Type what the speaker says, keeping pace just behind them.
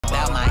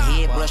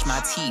brush my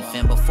teeth,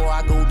 and before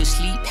I go to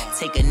sleep,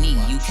 take a knee.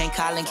 You can't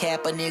call and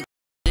cap a nigga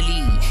to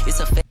leave. It's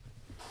a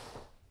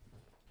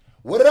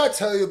What did I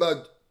tell you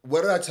about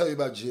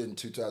JID in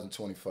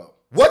 2024?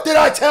 What did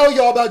I tell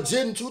y'all about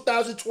JID in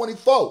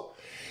 2024?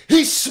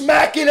 He's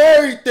smacking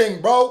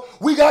everything, bro.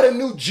 We got a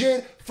new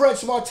JID,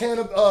 French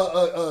Montana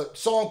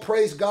song,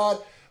 Praise God.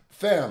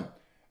 Fam,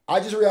 I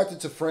just reacted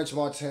to French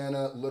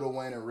Montana, Lil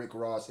Wayne, and Rick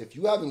Ross. If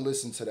you haven't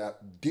listened to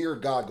that, dear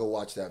God, go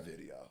watch that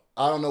video.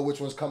 I don't know which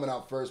one's coming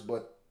out first,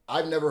 but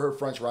I've never heard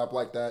French rap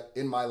like that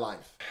in my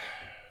life.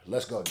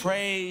 Let's go.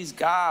 Praise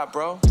God,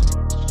 bro.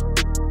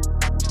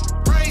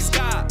 Praise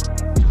God.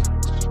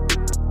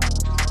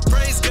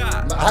 Praise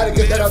God. I had to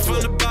get that out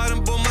from the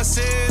bottom, but my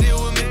city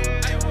with me.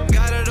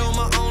 Got it on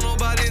my own,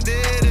 nobody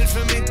did it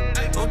for me.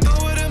 Don't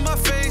throw it in my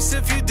face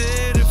if you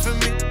did it for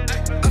me.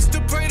 I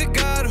still pray to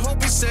God,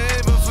 hope he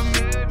save her for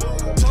me.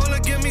 Told her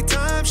give me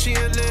time, she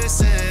ain't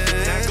listen.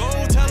 Now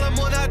go tell him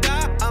when I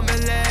die, I'm a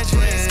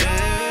legend.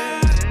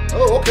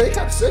 Oh, okay, you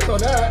got to sit on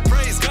that.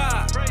 Praise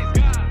God.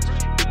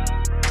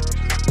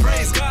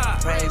 Praise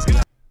God. Praise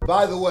God.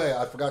 By the way,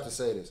 I forgot to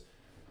say this.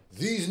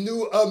 These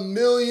new 1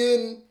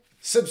 million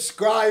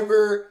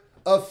subscriber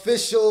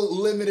official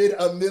limited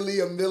a milli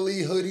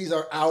hoodies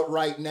are out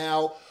right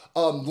now.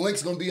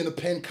 Link's gonna be in the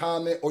pinned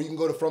comment, or you can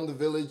go to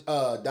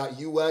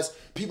fromthevillage.us.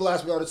 People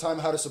ask me all the time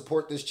how to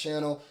support this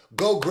channel.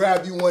 Go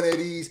grab you one of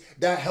these.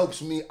 That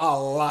helps me a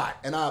lot,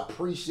 and I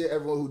appreciate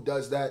everyone who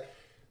does that.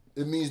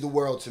 It means the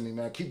world to me,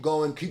 man. Keep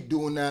going, keep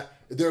doing that.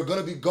 They're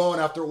gonna be gone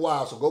after a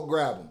while, so go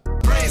grab them.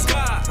 Praise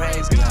God.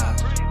 Praise God.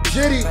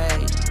 JID,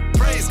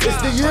 Praise God.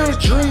 it's the year of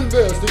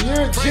Dreamville. It's the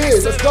year of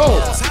JID. Let's go.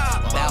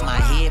 Bow my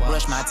head,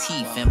 brush my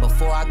teeth, and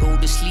before I go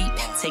to sleep,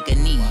 take a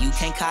knee. You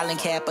can't call and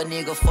cap a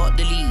nigga, fuck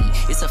the lead.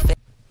 It's a If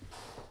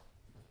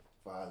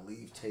I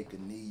leave, take a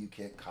knee. You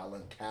can't call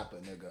and cap a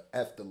nigga.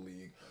 F the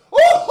league.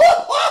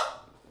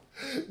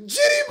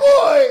 JID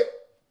boy.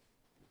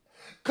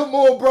 Come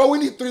on, bro. We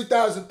need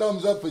 3,000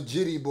 thumbs up for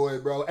JID boy,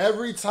 bro.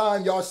 Every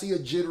time y'all see a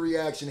JID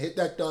reaction, hit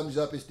that thumbs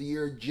up. It's the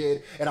year of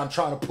JID, and I'm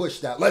trying to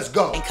push that. Let's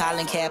go. Ain't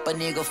calling cap a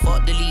nigga,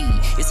 fuck the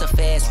lead. It's a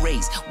fast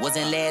race,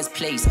 wasn't last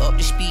place, up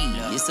the speed.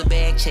 It's a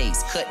bag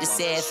chase, cut the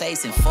sad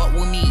face and fuck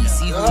with me.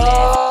 See who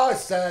laugh.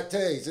 Sad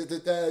taste. It's the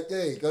bad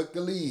day. Fuck the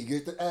league.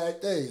 It's the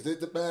bad taste.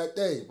 It's the bad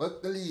day.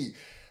 Fuck the league.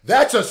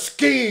 That's a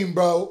scheme,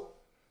 bro.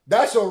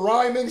 That's a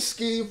rhyming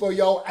scheme for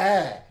your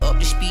ad. Up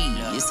the speed,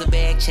 it's a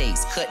bag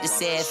chase, cut the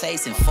sad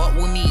face and fuck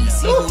with me.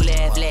 See who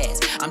laugh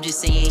last. I'm just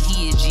saying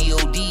he is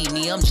G-O-D.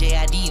 Me, I'm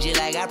JID, just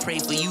like I pray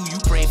for you, you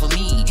pray for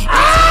me.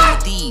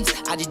 Thieves,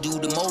 I just do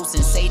the most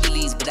and say the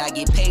least, but I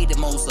get paid the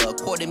most. A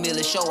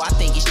 $250,000 show, I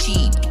think it's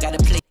cheap. Gotta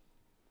play.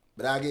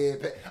 But I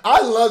get paid.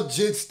 I love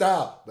JID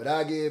style, but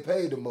I get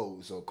paid the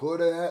most. So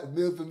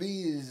 $250,000 for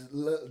me is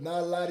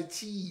not a lot of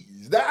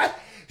cheese. That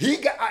he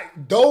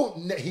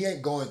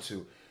ain't going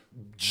to.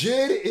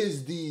 JID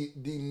is the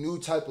new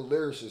type of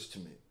lyricist to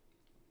me.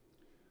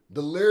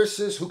 The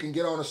lyricist who can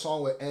get on a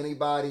song with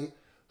anybody.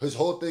 His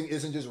whole thing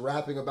isn't just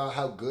rapping about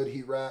how good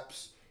he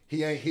raps.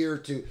 He ain't here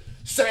to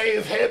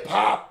save hip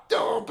hop.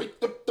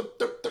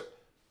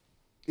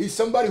 He's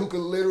somebody who could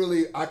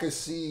literally, I could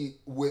see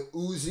with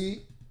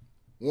Uzi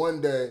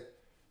one day,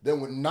 then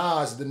with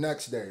Nas the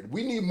next day.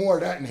 We need more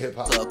of that in hip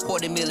hop. A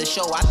 $250,000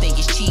 show, I think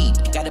it's cheap.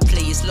 Gotta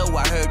play it slow.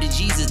 I heard that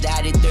Jesus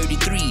died at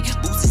 33.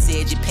 Boosie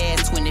said you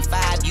passed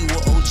 25, you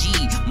were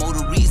OG. More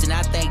the reason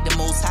I thank the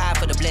Most High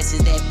for the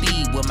blessings that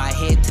be. With my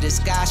head to the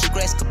sky,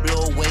 stress could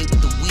blow away with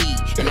the weed.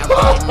 And I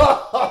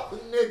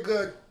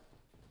nigga.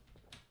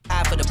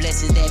 for the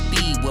blessings that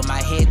be. With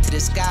my head to the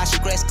sky,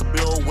 stress could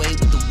blow away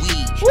with the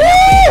weed. And I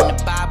read in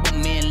the Bible,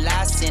 men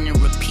lie, sin,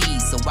 and repeat.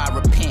 So I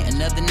repent.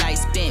 Another night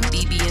spent.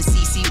 BB and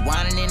CC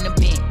whining in the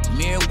bent.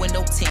 Mirror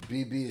window tint.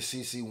 BB and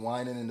CC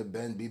whining in the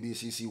Benz. BB and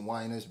CC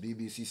whiners. BB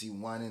and CC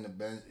whining in the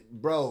Benz.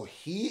 Bro,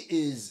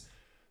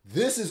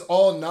 this is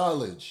all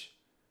knowledge.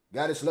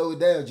 Gotta slow it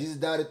down. Jesus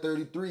died at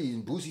 33.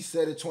 And Boosie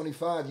said at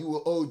 25, you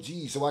were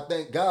OG. So I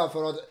thank God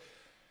for all that.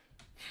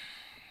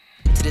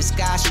 To the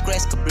sky,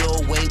 stress could blow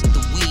away with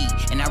the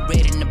weed. And I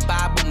read in the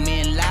Bible,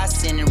 men lie,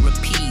 sin, and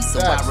repeat. So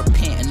I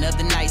repent.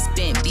 Another night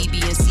spent.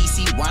 BB and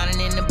CC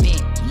whining in the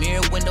bent.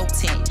 Mirror window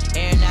tint.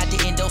 Airing out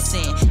the endo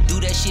sin.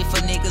 Do that shit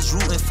for niggas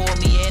rooting for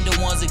me and the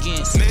ones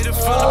against. Made it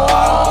from the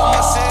bottom, but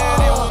my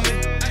city with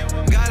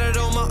me. Got it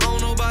on my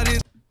own, nobody.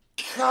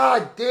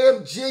 God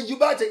damn, JID, you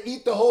about to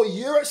eat the whole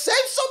year?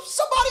 Save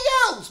somebody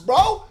else,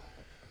 bro.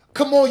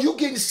 Come on, you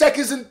getting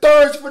seconds and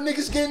thirds for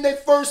niggas getting their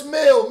first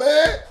meal,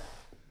 man.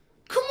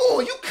 Come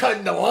on, you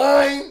cutting the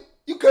line.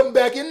 You coming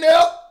back in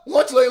there.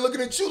 Lunch lady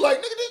looking at you like,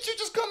 nigga, didn't you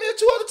just come here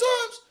 2 other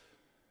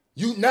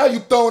times? Now you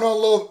throwing on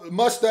little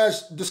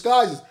mustache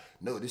disguises.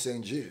 No, this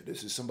ain't JID.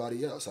 This is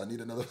somebody else. I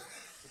need another.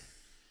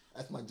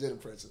 That's my JID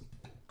impression.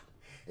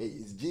 Hey,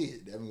 it's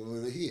JID. I'm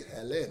over here,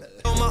 Atlanta.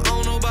 On my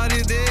own,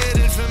 nobody did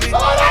it for me.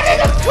 Oh, that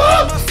nigga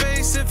cooked! My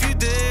face if you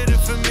did it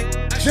for me.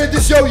 JID,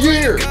 this your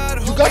year.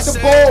 You got the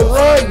ball.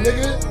 Run,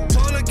 nigga.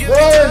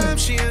 Run.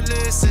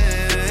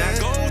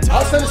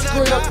 I'll set the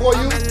screen up for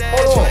you.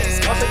 Hold on.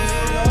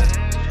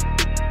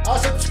 I'll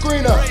set the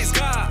screen up.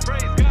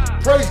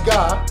 Praise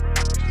God.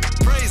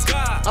 Praise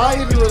God. I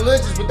ain't even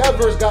religious, but that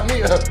verse got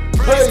me.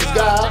 Praise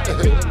God.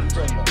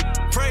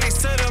 Praise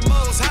to the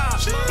Most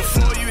High.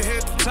 Before you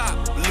hit the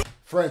top.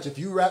 French, if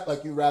you rap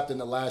like you rapped in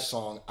the last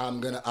song, I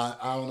don't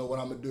know what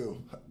I'm gonna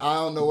do. I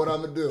don't know what I'm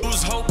gonna do.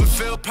 Lose hope and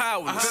feel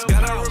powerless.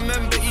 Gotta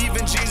remember,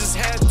 even Jesus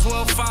had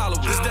 12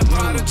 followers. That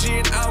prodigy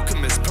and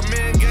alchemist,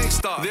 premier and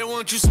gangstar. They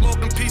want you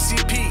smoking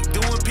PCP,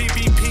 doing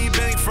PPP,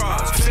 bank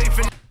frauds. Faith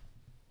in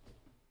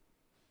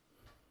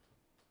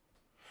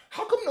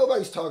How come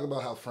nobody's talking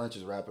about how French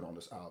is rapping on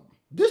this album?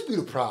 This be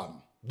the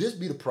problem. This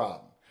be the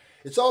problem.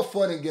 It's all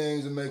fun and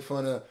games to make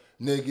fun of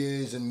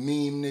niggas and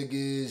meme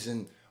niggas,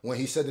 and when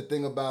he said the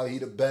thing about he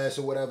the best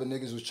or whatever,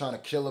 niggas was trying to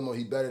kill him or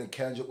he better than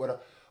Kendrick, whatever.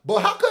 But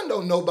how come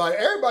don't nobody,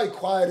 everybody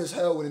quiet as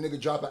hell when a nigga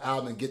drop an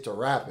album and get to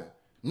rapping?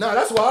 Nah,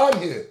 that's why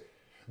I'm here.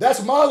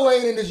 That's my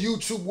lane in this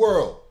YouTube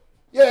world.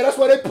 Yeah, that's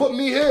why they put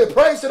me here.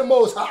 Praise to the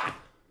Most High.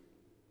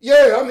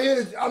 Yeah, I'm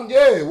here.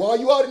 Yeah. While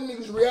you all the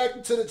niggas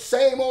reacting to the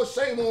same old,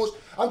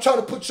 I'm trying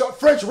to put your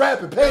French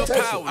rapping. Pay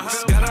attention.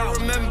 Gotta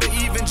remember,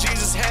 even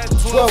Jesus had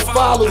 12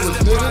 followers,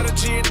 nigga.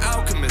 Prodigy and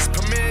alchemist,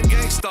 premier and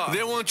gangstar.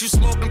 They want you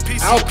smoking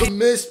PCP.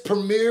 Alchemist,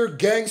 Premier,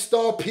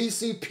 Gangstar,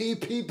 PCP,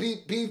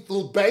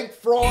 PPP, bank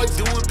frauds.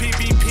 Doing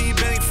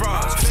PPP, bank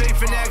frauds.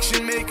 Faith in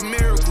action, make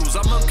miracles.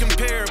 I'm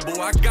uncomparable.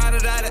 I got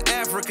it out of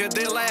Africa.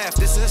 They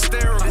laughed. It's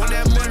hysterical. When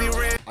that money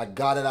ran. I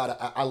got it out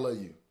of. I love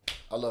you.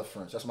 I love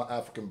French. That's my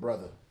African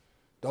brother.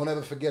 Don't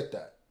ever forget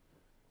that.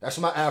 That's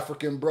my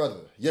African brother.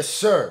 Yes,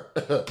 sir.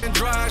 And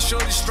dry,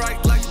 shorty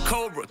strike like a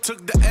cobra.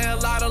 Took the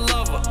L out of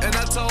Lover, and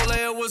I told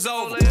her it was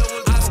over.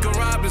 Oscar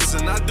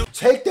Robinson, I do.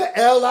 Take the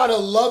L out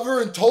of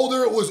Lover and told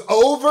her it was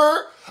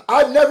over?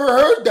 I've never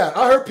heard that.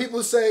 I heard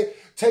people say,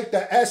 take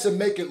the S and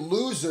make it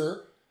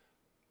loser.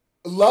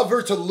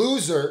 Lover to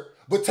loser.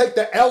 But take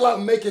the L out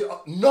and make it...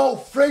 No,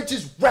 French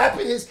is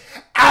rapping his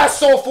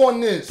ass off on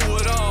this. Do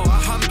it all.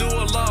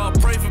 Alhamdulillah.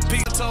 Pray for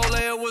peace. I told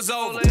her it was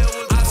over.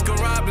 Oscar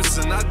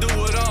Robinson, I do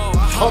it all.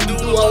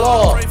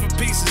 Alhamdulillah. Pray for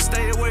peace and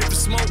stay away from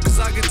smoke, cause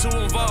I get too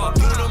involved.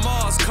 Bruno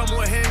Mars come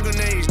with hand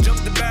grenades. Jump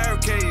the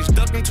barricades.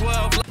 Ducking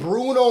 12.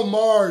 Bruno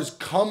Mars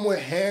come with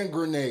hand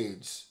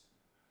grenades.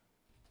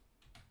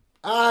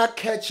 I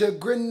catch a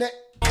grenade.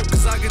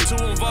 Cause I get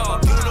too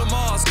involved. Bruno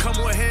Mars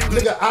come with hand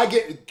grenades.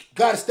 Nigga,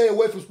 gotta stay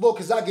away from smoke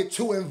cause I get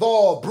too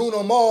involved.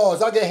 Bruno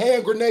Mars, I get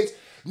hand grenades.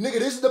 Nigga,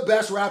 this is the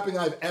best rapping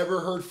I've ever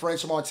heard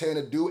French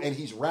Montana do, and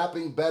he's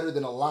rapping better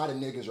than a lot of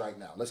niggas right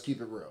now. Let's keep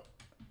it real.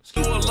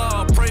 Do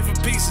Allah, pray for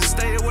peace and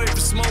stay away from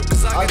smoke,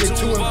 cause I get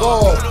too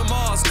involved. Bruno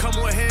Mars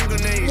come with hand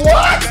grenades.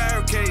 What?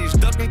 Barricades,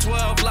 ducking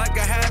 12 like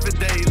a half a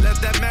day.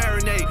 Let that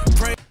marinate.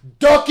 Pray.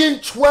 Ducking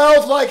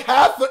 12 like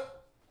half a...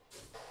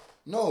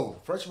 No,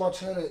 French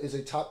Montana is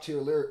a top tier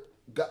lyric.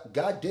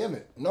 God damn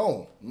it.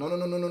 No. No.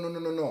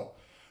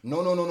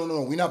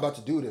 We not about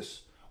to do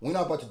this. We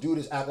not about to do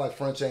this, act like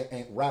French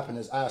ain't rapping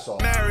his ass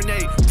off.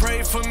 Marinate,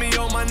 pray for me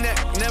on my neck,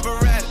 never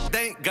read it,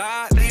 thank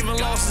God. Even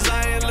losses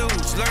I ain't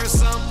lose, learn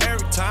something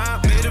every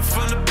time. Made it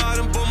from the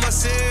bottom, but my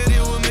city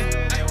with me.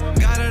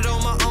 Got it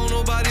on my own,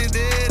 nobody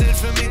did it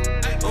for me.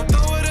 Don't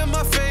throw it in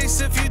my face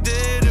if you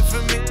did it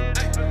for me.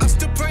 I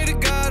still pray to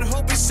God,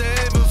 hope he save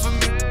it for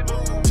me.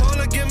 Told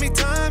her give me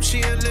time,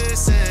 she ain't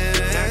listen.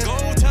 Now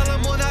go tell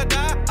him when I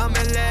die, I'm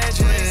a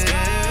legend. Praise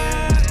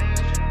God.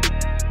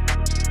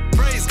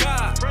 Praise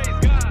God.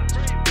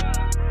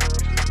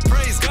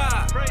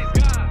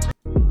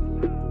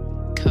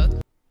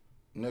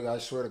 Nigga, I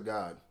swear to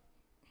God.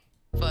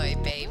 Boy,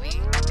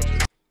 baby.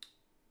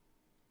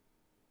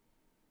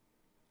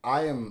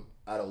 I am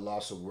at a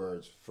loss of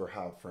words for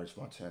how French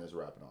Montana is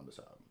rapping on this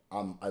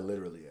album. I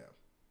literally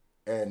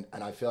am.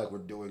 And I feel like we're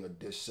doing a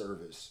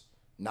disservice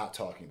not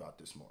talking about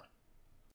this more.